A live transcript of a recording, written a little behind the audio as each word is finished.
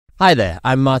Hi there,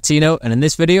 I'm Martino, and in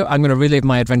this video I'm going to relive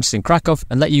my adventures in Krakow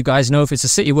and let you guys know if it's a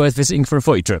city worth visiting for a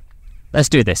footy trip. Let's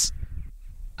do this.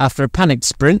 After a panicked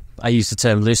sprint, I use the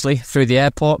term loosely, through the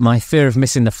airport, my fear of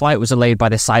missing the flight was allayed by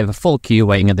the sight of a full queue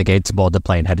waiting at the gate to board the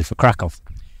plane headed for Krakow.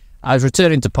 I was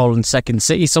returning to Poland's second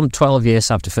city some 12 years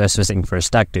after first visiting for a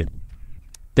stag do.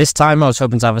 This time I was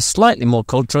hoping to have a slightly more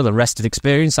cultural and rested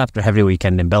experience after a heavy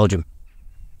weekend in Belgium.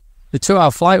 The 2-hour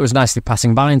flight was nicely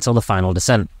passing by until the final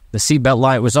descent. The seatbelt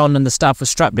light was on and the staff was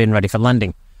strapped in ready for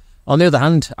landing. On the other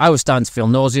hand, I was starting to feel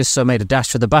nauseous, so made a dash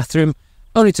for the bathroom,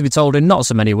 only to be told in not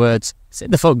so many words,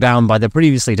 sit the fuck down by the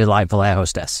previously delightful air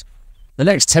hostess. The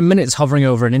next 10 minutes hovering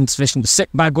over an insufficient sick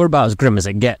bag were about as grim as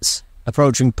it gets.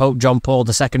 Approaching Pope John Paul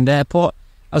II airport,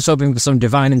 I was hoping for some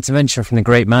divine intervention from the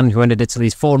great man who ended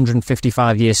Italy's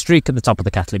 455-year streak at the top of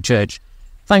the Catholic Church.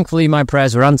 Thankfully, my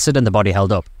prayers were answered and the body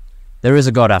held up. There is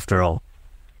a God after all.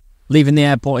 Leaving the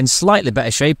airport in slightly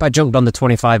better shape, I jumped on the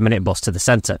 25-minute bus to the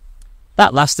centre.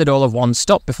 That lasted all of one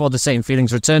stop before the same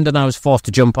feelings returned and I was forced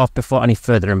to jump off before any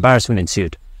further embarrassment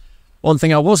ensued. One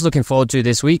thing I was looking forward to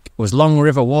this week was long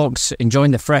river walks,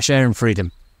 enjoying the fresh air and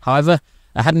freedom. However,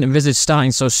 I hadn't envisaged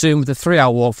starting so soon with a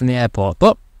 3-hour walk from the airport,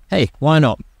 but hey, why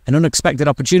not? An unexpected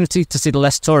opportunity to see the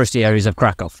less touristy areas of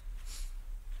Krakow.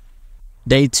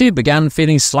 Day 2 began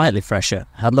feeling slightly fresher.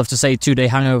 I'd love to say 2-day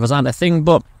hangovers aren't a thing,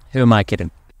 but who am I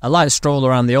kidding? A light stroll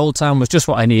around the old town was just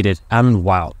what I needed, and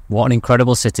wow, what an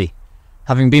incredible city.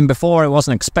 Having been before, I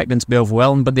wasn't expecting to be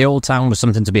overwhelmed, but the old town was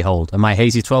something to behold, and my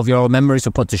hazy 12-year-old memories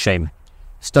were put to shame.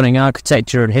 Stunning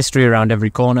architecture and history around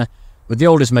every corner, with the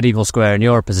oldest medieval square in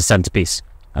Europe as a centrepiece.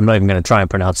 I'm not even going to try and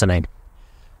pronounce the name.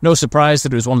 No surprise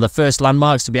that it was one of the first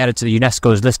landmarks to be added to the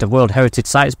UNESCO's list of World Heritage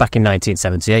Sites back in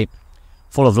 1978.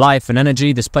 Full of life and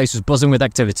energy, this place was buzzing with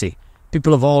activity.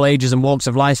 People of all ages and walks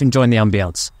of life enjoying the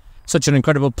ambience. Such an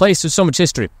incredible place with so much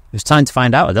history. It was time to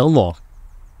find out a little more.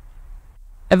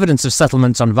 Evidence of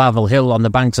settlements on Wawel Hill on the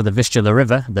banks of the Vistula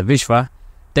River, the Wisła,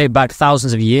 date back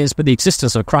thousands of years, but the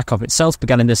existence of Krakow itself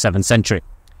began in the 7th century.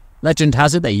 Legend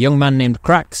has it that a young man named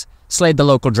Kraks slayed the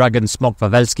local dragon Smok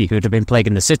Wawelski who had been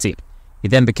plaguing the city. He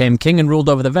then became king and ruled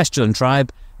over the Vestluan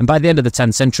tribe, and by the end of the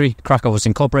 10th century, Krakow was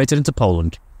incorporated into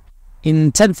Poland.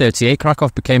 In 1038, Krakow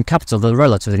became capital of the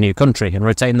relatively new country and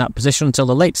retained that position until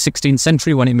the late 16th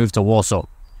century when it moved to Warsaw.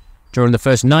 During the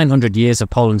first 900 years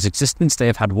of Poland's existence, they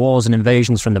have had wars and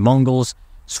invasions from the Mongols,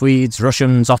 Swedes,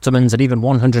 Russians, Ottomans, and even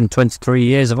 123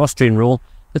 years of Austrian rule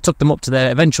that took them up to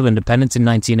their eventual independence in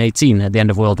 1918 at the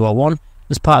end of World War I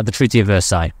as part of the Treaty of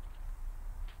Versailles.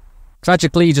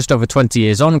 Tragically, just over 20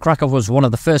 years on, Krakow was one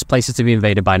of the first places to be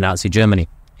invaded by Nazi Germany.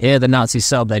 Here, the Nazis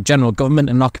set up their general government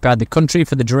and occupied the country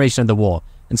for the duration of the war,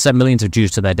 and sent millions of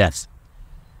Jews to their deaths.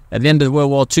 At the end of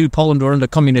World War II, Poland were under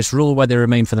communist rule where they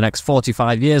remained for the next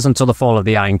 45 years until the fall of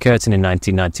the Iron Curtain in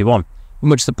 1991, in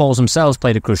which the Poles themselves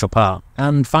played a crucial part.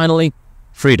 And finally,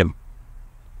 freedom.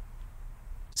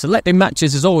 Selecting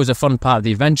matches is always a fun part of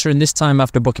the adventure, and this time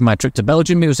after booking my trip to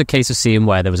Belgium, it was a case of seeing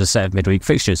where there was a set of midweek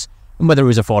fixtures, and whether it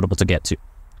was affordable to get to.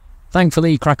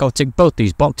 Thankfully, Krakow ticked both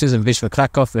these boxes and Wisła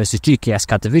Krakow versus GKS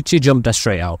Katowice jumped us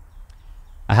straight out.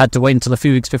 I had to wait until a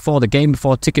few weeks before the game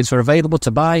before tickets were available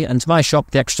to buy, and to my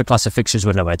shock, the extra class of fixtures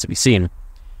were nowhere to be seen.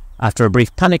 After a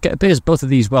brief panic, it appears both of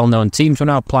these well-known teams were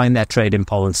now applying their trade in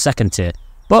Poland's second tier,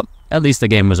 but at least the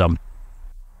game was on.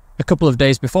 A couple of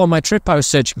days before my trip, I was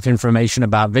searching for information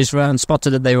about Wisła and spotted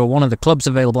that they were one of the clubs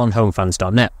available on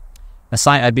homefans.net. A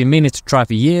site I'd been meaning to try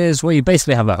for years, where you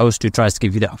basically have a host who tries to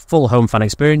give you the full home fan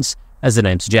experience, as the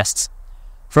name suggests.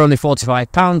 For only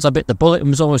 £45, I bit the bullet and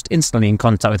was almost instantly in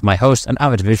contact with my host and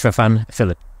avid Wisła fan,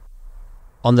 Philip.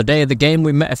 On the day of the game,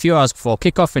 we met a few hours before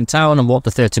kick-off in town and walked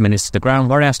the 30 minutes to the ground,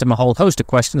 where I asked him a whole host of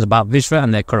questions about Wisła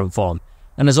and their current form.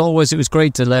 And as always, it was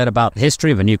great to learn about the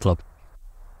history of a new club.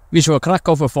 Wisła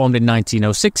Krakow were formed in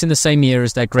 1906 in the same year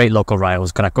as their great local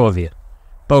rivals Cracovia.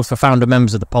 Both were founder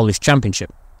members of the Polish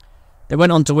Championship. They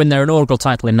went on to win their inaugural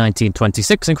title in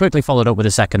 1926 and quickly followed up with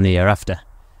a second the year after.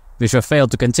 Wisła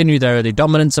failed to continue their early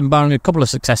dominance, and barring a couple of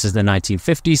successes in the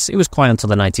 1950s, it was quite until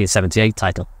the 1978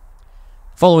 title.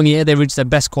 The following year, they reached their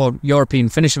best European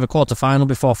finish of a quarter-final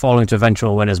before falling to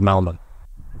eventual winners Malmö.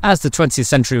 As the 20th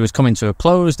century was coming to a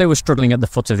close, they were struggling at the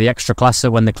foot of the Ekstraklasa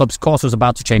when the club's course was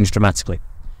about to change dramatically.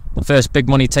 The first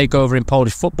big-money takeover in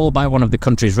Polish football by one of the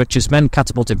country's richest men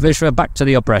catapulted Wisła back to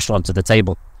the upper echelon of the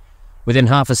table. Within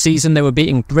half a season, they were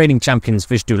beating reigning champions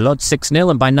Wisła Łódź 6-0,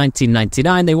 and by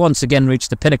 1999 they once again reached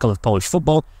the pinnacle of Polish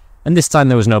football, and this time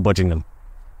there was no budging them.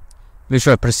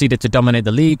 Wisła proceeded to dominate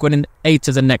the league, winning 8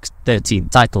 of the next 13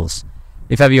 titles.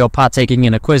 If ever you're partaking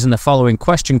in a quiz and the following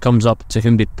question comes up, to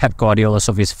whom did Pep Guardiola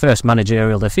suffer his first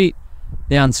managerial defeat?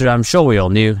 The answer, I'm sure we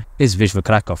all knew, is Wisła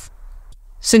Krakow.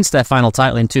 Since their final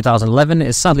title in 2011, it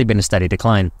has sadly been a steady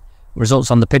decline.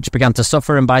 Results on the pitch began to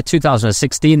suffer, and by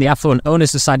 2016 the affluent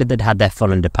owners decided they'd had their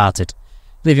fun and departed,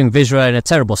 leaving Wisła in a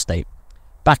terrible state.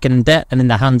 Back in debt and in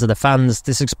the hands of the fans,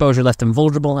 this exposure left them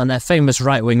vulnerable, and their famous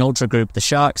right-wing ultra group, the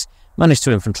Sharks, managed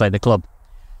to infiltrate the club.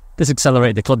 This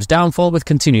accelerated the club's downfall with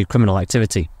continued criminal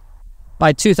activity.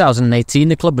 By 2018,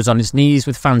 the club was on its knees,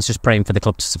 with fans just praying for the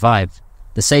club to survive.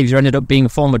 The saviour ended up being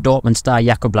former Dortmund star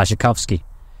Jakub Błaszczykowski.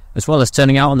 As well as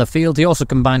turning out on the field, he also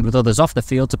combined with others off the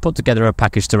field to put together a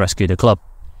package to rescue the club.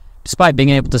 Despite being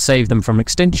able to save them from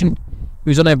extinction, he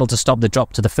was unable to stop the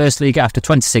drop to the First League after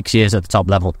 26 years at the top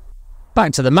level.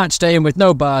 Back to the match day, and with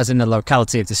no bars in the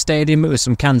locality of the stadium, it was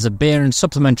some cans of beer and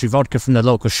supplementary vodka from the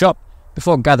local shop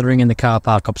before gathering in the car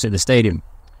park opposite the stadium.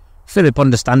 Philip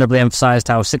understandably emphasised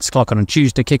how 6 o'clock on a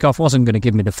Tuesday kickoff wasn't going to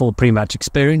give me the full pre-match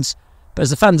experience, but as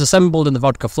the fans assembled and the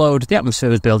vodka flowed, the atmosphere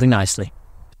was building nicely.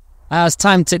 As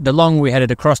time ticked along, we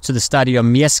headed across to the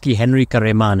Stadion Miejski Henryka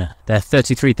Reymana, their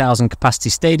 33,000 capacity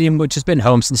stadium which has been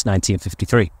home since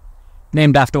 1953.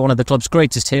 Named after one of the club's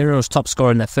greatest heroes, top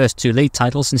scorer in their first 2 league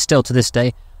titles, and still to this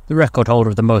day the record holder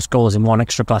of the most goals in one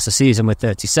extra-class season with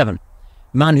 37.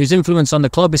 A man whose influence on the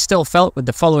club is still felt, with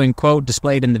the following quote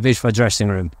displayed in the Wisła dressing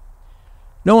room.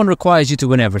 "No one requires you to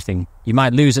win everything. You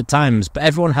might lose at times, but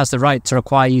everyone has the right to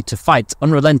require you to fight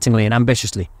unrelentingly and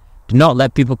ambitiously. Do not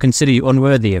let people consider you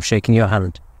unworthy of shaking your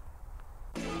hand."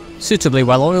 Suitably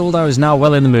well-oiled, I was now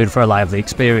well in the mood for a lively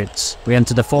experience. We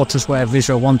entered the fortress where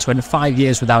Wisła won 25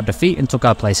 years without defeat and took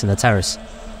our place in the terrace.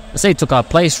 I say took our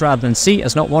place rather than seat,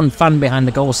 as not one fan behind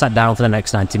the goal sat down for the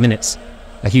next 90 minutes.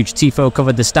 A huge tifo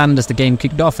covered the stand as the game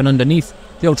kicked off, and underneath,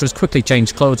 the ultras quickly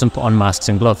changed clothes and put on masks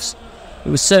and gloves. It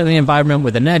was certainly an environment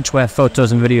with an edge where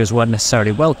photos and videos weren't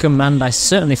necessarily welcome, and I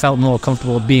certainly felt more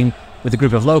comfortable being with a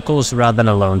group of locals rather than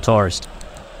a lone tourist.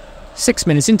 6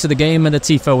 minutes into the game and the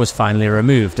tifo was finally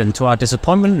removed, and to our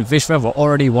disappointment, Wisła were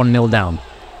already 1-0 down.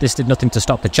 This did nothing to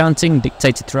stop the chanting,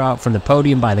 dictated throughout from the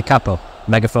podium by the capo,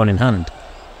 megaphone in hand.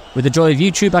 With the joy of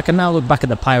YouTube, I can now look back at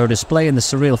the pyro display and the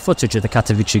surreal footage of the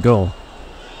Katowice goal.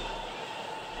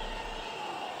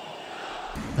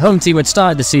 The home team had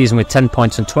started the season with 10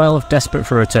 points and 12, desperate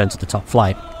for a return to the top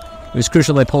flight. It was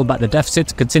crucial they pulled back the deficit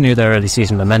to continue their early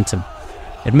season momentum.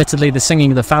 Admittedly, the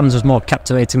singing of the fans was more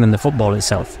captivating than the football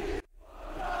itself.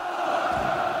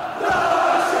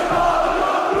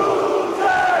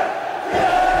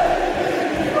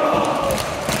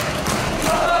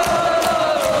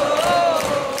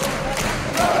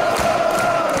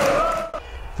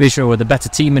 Wisła were the better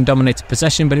team and dominated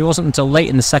possession, but it wasn't until late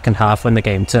in the second half when the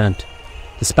game turned.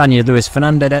 The Spaniard Luis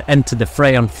Fernandez entered the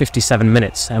fray on 57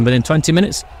 minutes, and within 20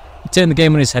 minutes, he turned the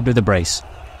game on his head with a brace.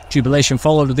 Jubilation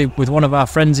followed, with one of our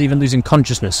friends even losing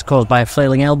consciousness, caused by a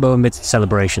flailing elbow amidst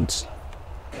celebrations.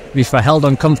 Wisła held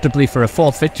on comfortably for a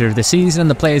 4th victory of the season, and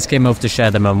the players came over to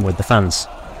share the moment with the fans.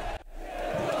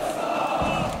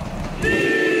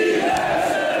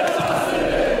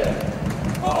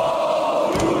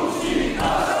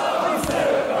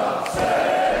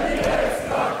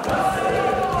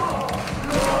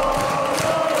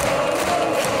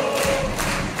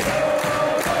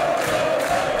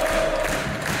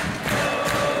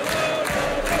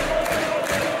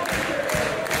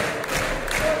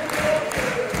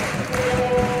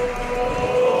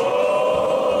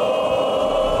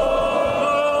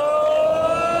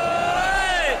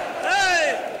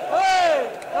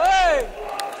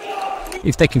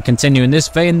 If they can continue in this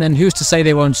vein, then who's to say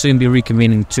they won't soon be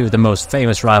reconvening 2 of the most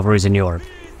famous rivalries in Europe?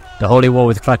 The Holy War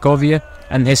with Cracovia,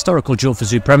 and the historical duel for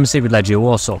supremacy with Legia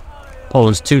Warsaw.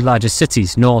 Poland's 2 largest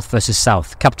cities, north versus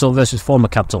south, capital versus former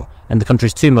capital, and the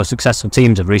country's 2 most successful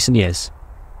teams of recent years.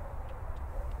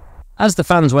 As the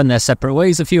fans went their separate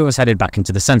ways, a few of us headed back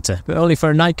into the centre, but only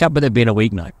for a nightcap with it being a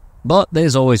weeknight. But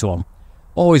there's always one.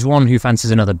 Always one who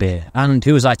fancies another beer, and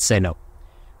who was I to say no?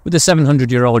 With the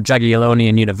 700-year-old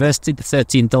Jagiellonian University, the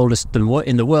 13th oldest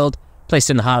in the world,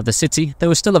 placed in the heart of the city, there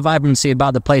was still a vibrancy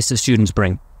about the place that students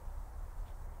bring.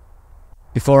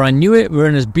 Before I knew it, we were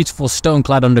in a beautiful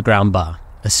stone-clad underground bar,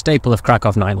 a staple of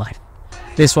Krakow nightlife.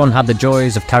 This one had the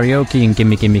joys of karaoke and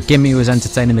Gimme Gimme Gimme was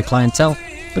entertaining the clientele,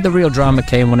 but the real drama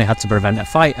came when they had to prevent a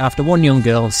fight after one young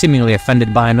girl, seemingly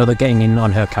offended by another getting in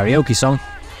on her karaoke song.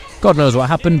 God knows what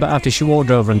happened, but after she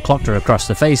walked over and clocked her across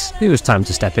the face, it was time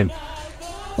to step in.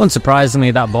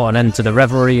 Unsurprisingly, that brought an end to the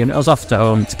revelry, and I was off to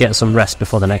home to get some rest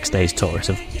before the next day's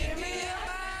tourism.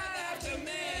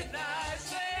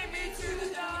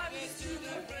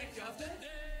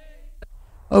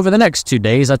 Over the next 2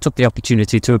 days, I took the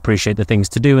opportunity to appreciate the things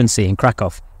to do and see in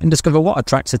Krakow, and discover what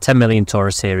attracts the 10 million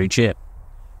tourists here each year.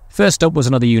 First up was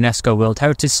another UNESCO World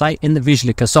Heritage Site in the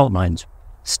Wieliczka salt mines.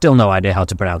 Still no idea how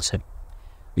to pronounce it.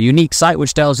 A unique site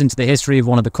which delves into the history of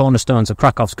one of the cornerstones of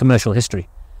Krakow's commercial history.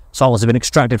 Soils have been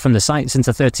extracted from the site since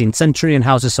the 13th century and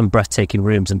houses some breathtaking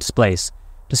rooms and displays.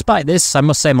 Despite this, I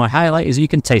must say my highlight is you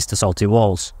can taste the salty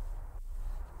walls.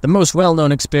 The most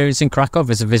well-known experience in Krakow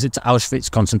is a visit to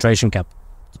Auschwitz concentration camp.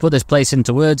 To put this place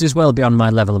into words is well beyond my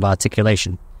level of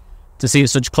articulation. To see at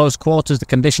such close quarters the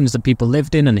conditions that people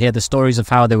lived in and hear the stories of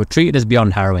how they were treated is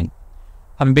beyond harrowing.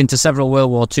 Having been to several World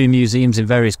War II museums in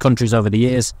various countries over the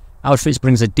years, Auschwitz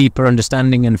brings a deeper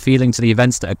understanding and feeling to the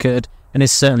events that occurred and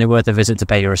is certainly worth a visit to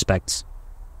pay your respects.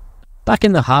 Back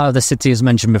in the heart of the city as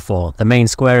mentioned before, the main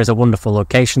square is a wonderful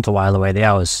location to while away the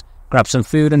hours. Grab some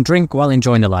food and drink while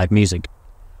enjoying the live music.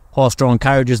 Horse-drawn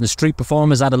carriages and street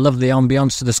performers add a lovely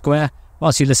ambience to the square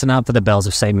whilst you listen out for the bells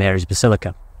of St Mary's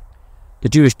Basilica. The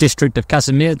Jewish district of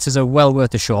Kazimierz is a well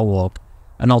worth a short walk.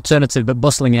 An alternative but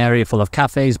bustling area full of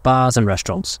cafes, bars and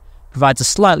restaurants. Provides a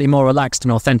slightly more relaxed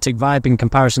and authentic vibe in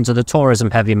comparison to the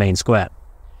tourism-heavy main square.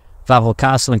 Wawel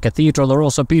Castle and Cathedral are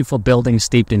also beautiful buildings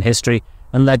steeped in history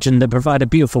and legend that provide a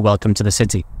beautiful welcome to the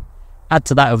city. Add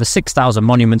to that over 6,000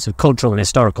 monuments of cultural and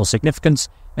historical significance,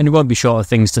 and you won't be short of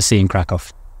things to see in Krakow.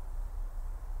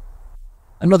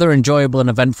 Another enjoyable and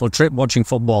eventful trip watching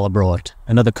football abroad.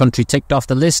 Another country ticked off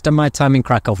the list and my time in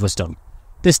Krakow was done.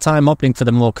 This time opting for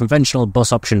the more conventional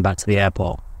bus option back to the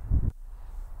airport.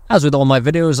 As with all my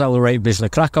videos, I will rate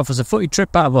Wisła Krakow as a footy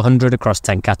trip out of 100 across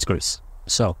 10 categories.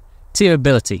 So, tier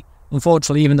ability.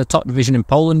 Unfortunately, even the top division in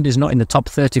Poland is not in the top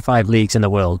 35 leagues in the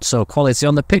world, so quality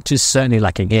on the pitch is certainly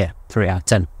lacking here, 3 out of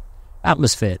 10.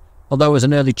 Atmosphere. Although it was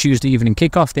an early Tuesday evening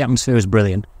kick-off, the atmosphere was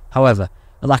brilliant. However,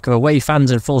 the lack of away fans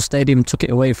and full stadium took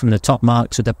it away from the top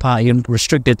marks with the party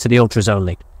restricted to the ultras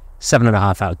only,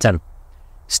 7.5 out of 10.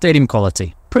 Stadium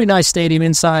quality. Pretty nice stadium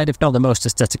inside, if not the most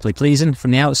aesthetically pleasing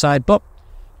from the outside, but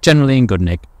generally in good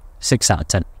nick, 6 out of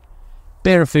 10.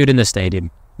 Beer and food in the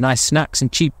stadium. Nice snacks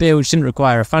and cheap beer which didn't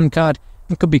require a fan card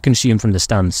and could be consumed from the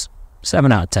stands,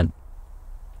 7 out of 10.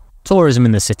 Tourism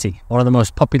in the city, one of the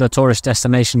most popular tourist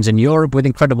destinations in Europe with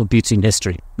incredible beauty and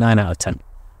history, 9 out of 10.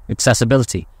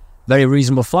 Accessibility. Very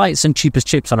reasonable flights and cheap as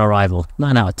chips on arrival,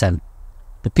 9 out of 10.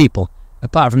 The people.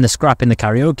 Apart from the scrap in the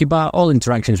karaoke bar, all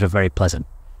interactions were very pleasant.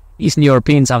 Eastern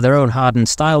Europeans have their own hardened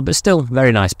style, but still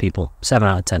very nice people, 7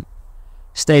 out of 10.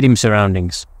 Stadium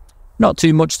surroundings. Not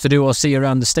too much to do or see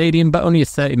around the stadium, but only a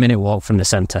 30-minute walk from the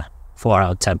centre, 4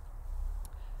 out of 10.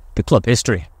 The club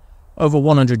history. Over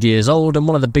 100 years old and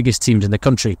one of the biggest teams in the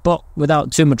country, but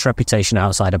without too much reputation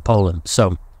outside of Poland,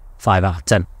 so 5 out of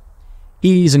 10.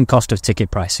 Ease and cost of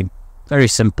ticket pricing. Very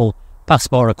simple,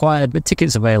 passport required, but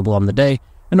tickets available on the day,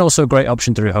 and also a great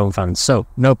option through home fans, so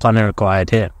no planning required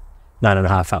here,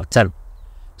 9.5 out of 10.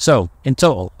 So, in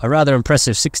total, a rather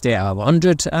impressive 68 out of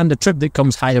 100, and a trip that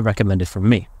comes highly recommended from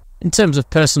me. In terms of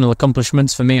personal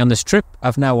accomplishments for me on this trip,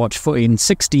 I've now watched footy in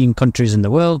 16 countries in the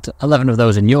world, 11 of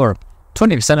those in Europe,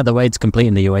 20% of the way to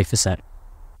completing the UEFA set.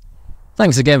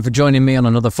 Thanks again for joining me on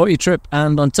another footy trip,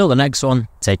 and until the next one,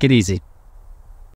 take it easy.